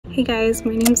Hey guys,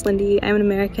 my name's Lindy. I'm an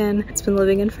American. It's been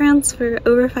living in France for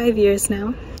over 5 years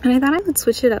now. And I thought I would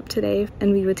switch it up today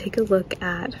and we would take a look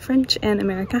at French and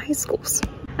American high schools.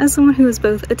 As someone who has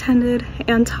both attended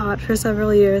and taught for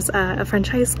several years at a French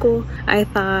high school, I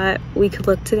thought we could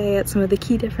look today at some of the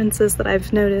key differences that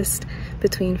I've noticed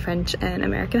between French and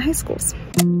American high schools.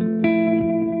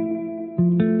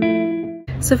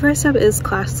 So first up is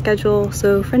class schedule.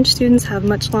 So French students have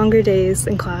much longer days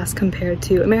in class compared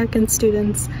to American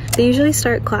students. They usually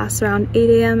start class around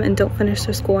 8 a.m. and don't finish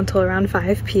their school until around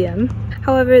 5 p.m.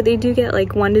 However, they do get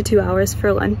like 1 to 2 hours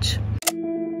for lunch.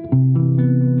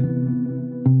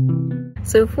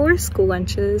 So for school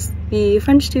lunches, the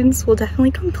French students will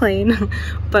definitely complain,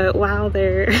 but while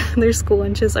their school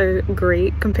lunches are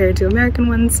great compared to American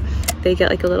ones, they get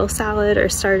like a little salad or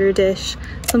starter dish,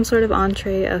 some sort of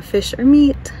entree of fish or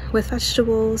meat with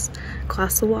vegetables,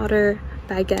 glass of water,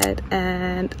 baguette,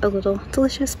 and a little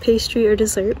delicious pastry or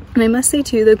dessert. And I must say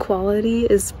too, the quality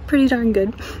is pretty darn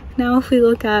good. Now if we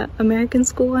look at American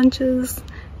school lunches,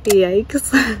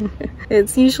 yikes.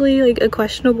 It's usually like a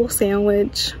questionable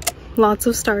sandwich, lots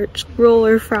of starch, roll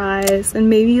or fries, and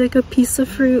maybe like a piece of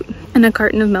fruit and a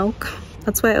carton of milk.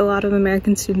 That's why a lot of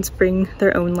American students bring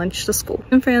their own lunch to school.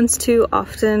 In France too,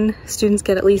 often students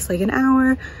get at least like an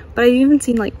hour, but I've even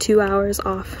seen like 2 hours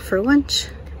off for lunch.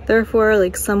 Therefore,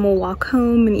 like some will walk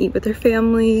home and eat with their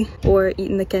family or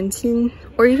eat in the canteen,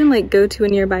 or even like go to a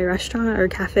nearby restaurant or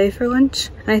cafe for lunch.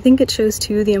 And I think it shows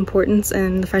too the importance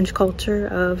in the French culture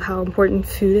of how important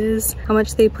food is, how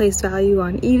much they place value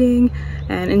on eating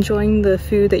and enjoying the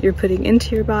food that you're putting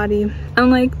into your body.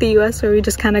 Unlike the US where we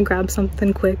just kind of grab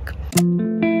something quick.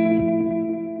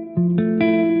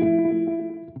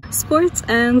 Sports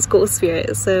and school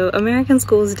spirit. So American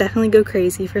schools definitely go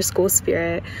crazy for school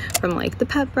spirit, from like the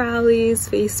pep rallies,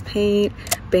 face paint,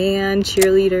 band,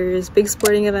 cheerleaders, big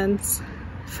sporting events.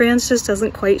 France just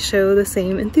doesn't quite show the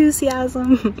same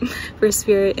enthusiasm for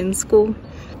spirit in school.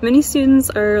 Many students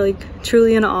are like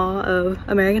truly in awe of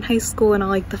American high school and all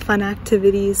like the fun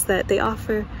activities that they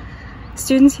offer.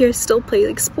 Students here still play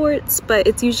like sports, but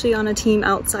it's usually on a team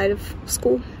outside of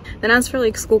school. And as for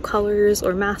like school colors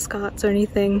or mascots or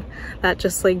anything, that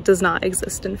just like does not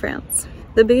exist in France.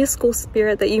 The biggest school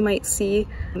spirit that you might see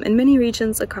in many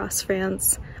regions across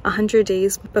France, 100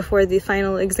 days before the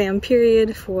final exam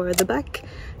period for the bac,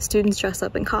 students dress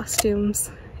up in costumes.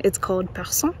 It's called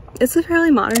PROM. It's a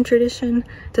fairly modern tradition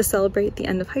to celebrate the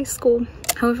end of high school.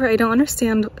 However, I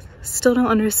still don't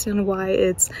understand why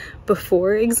it's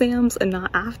before exams and not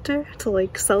after to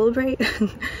like celebrate.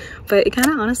 But it kind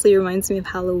of honestly reminds me of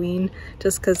Halloween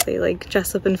just because they like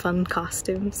dress up in fun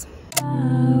costumes.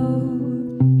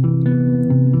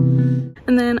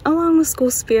 And then along with school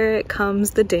spirit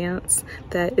comes the dance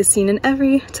that is seen in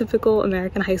every typical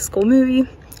American high school movie.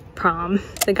 Prom.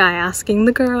 The guy asking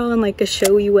the girl in like a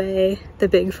showy way, the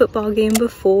big football game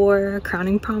before,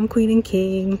 crowning prom queen and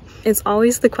king. It's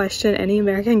always the question any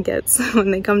American gets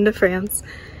when they come to France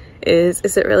is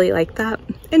it really like that?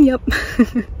 And yep.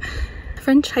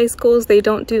 French high schools, they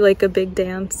don't do like a big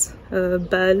dance,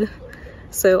 bud.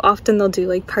 So often they'll do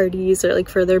like parties or like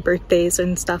for their birthdays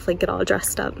and stuff, like get all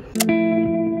dressed up.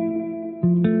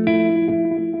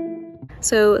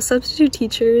 So substitute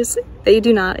teachers, they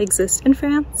do not exist in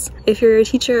France. If your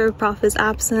teacher or prof is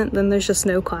absent, then there's just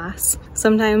no class.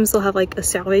 Sometimes they'll have like a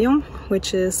surveillant,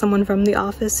 which is someone from the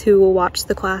office who will watch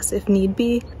the class if need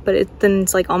be, but then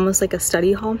it's like almost like a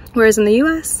study hall. Whereas in the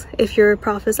US, if your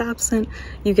prof is absent,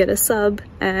 you get a sub,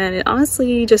 and it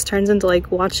honestly just turns into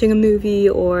like watching a movie,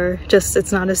 or just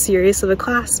it's not as serious of a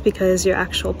class because your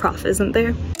actual prof isn't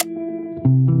there.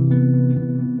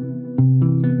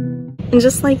 And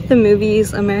just like the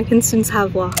movies, American students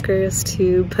have lockers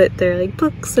to put their like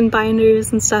books and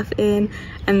binders and stuff in,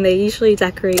 and they usually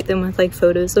decorate them with like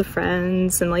photos of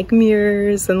friends and like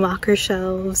mirrors and locker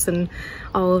shelves and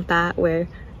all of that, where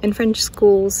in French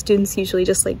schools, students usually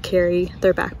just like carry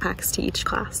their backpacks to each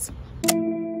class.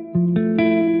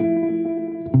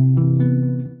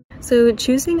 So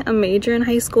choosing a major in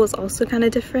high school is also kind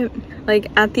of different. Like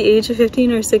at the age of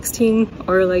 15 or 16,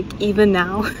 or like even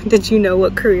now, did you know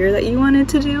what career that you wanted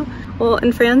to do? Well,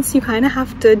 in France, you kind of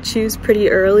have to choose pretty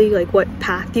early like what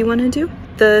path you want to do.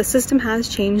 The system has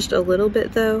changed a little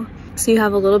bit though, so you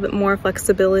have a little bit more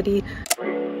flexibility.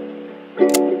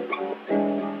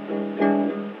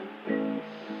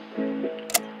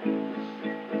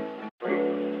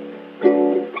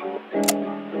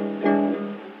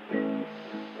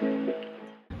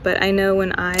 But I know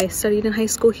when I studied in high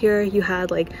school here, you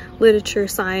had like literature,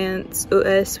 science,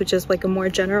 OS, which is like a more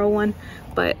general one.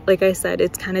 But like I said,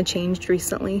 it's kind of changed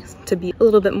recently to be a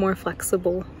little bit more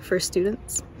flexible for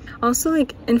students. Also,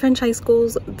 like in French high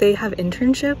schools, they have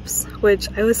internships, which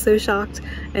I was so shocked,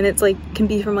 and it's like can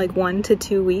be from like 1 to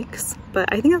 2 weeks.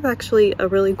 But I think that's actually a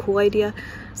really cool idea.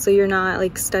 So you're not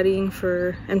like studying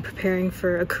for and preparing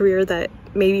for a career that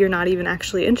maybe you're not even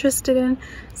actually interested in.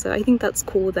 So I think that's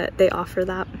cool that they offer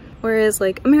that. Whereas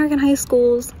like American high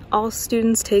schools, all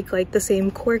students take like the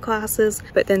same core classes,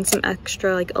 but then some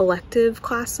extra like elective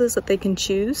classes that they can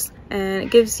choose. And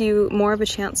it gives you more of a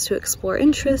chance to explore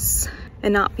interests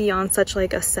and not be on such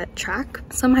like a set track.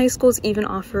 Some high schools even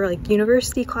offer like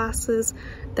university classes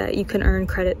that you can earn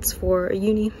credits for a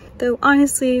uni. Though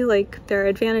honestly, like there are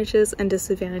advantages and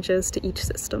disadvantages to each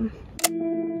system.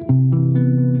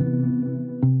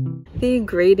 The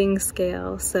grading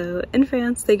scale. So in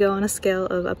France, they go on a scale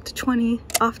of up to 20.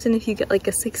 Often if you get like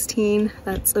a 16,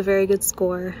 that's a very good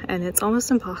score, and it's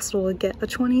almost impossible to get a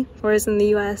 20. Whereas in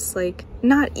the US, like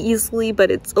not easily,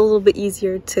 but it's a little bit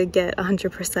easier to get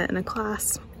 100% in a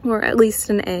class, or at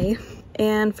least an A.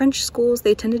 And French schools,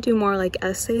 they tend to do more like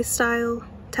essay style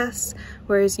tests,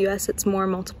 whereas US it's more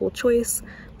multiple choice.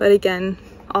 But again,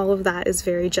 all of that is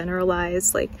very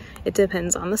generalized. Like it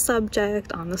depends on the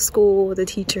subject, on the school, the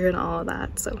teacher, and all of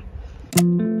that. So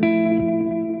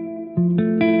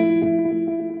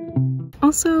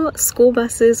also school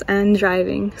buses and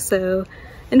driving. So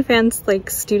in France, like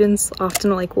students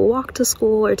often like will walk to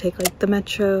school or take like the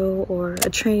metro or a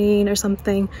train or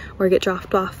something, or get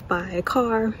dropped off by a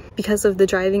car. Because of the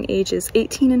driving age is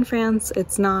 18 in France,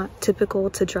 it's not typical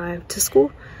to drive to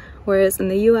school. Whereas in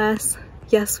the US,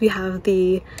 yes, we have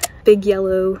the big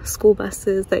yellow school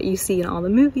buses that you see in all the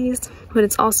movies, but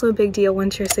it's also a big deal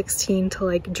once you're 16 to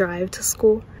like drive to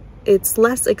school. It's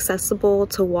less accessible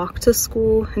to walk to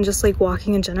school, and just like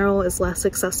walking in general is less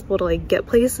accessible to like get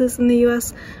places in the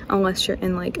US unless you're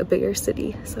in like a bigger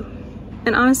city. So,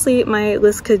 and honestly, my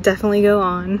list could definitely go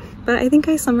on, but I think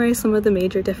I summarized some of the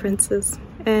major differences.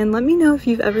 And let me know if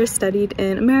you've ever studied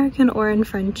in American or in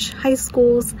French high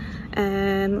schools,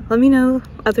 and let me know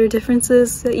other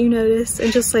differences that you noticed,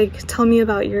 and just like tell me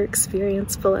about your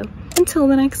experience below. Until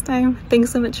the next time,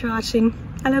 thanks so much for watching.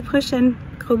 À la prochaine.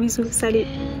 Gros bisous. Salut.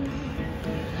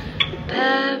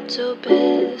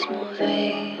 Pepto-Bismol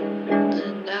veins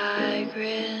and I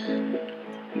grin.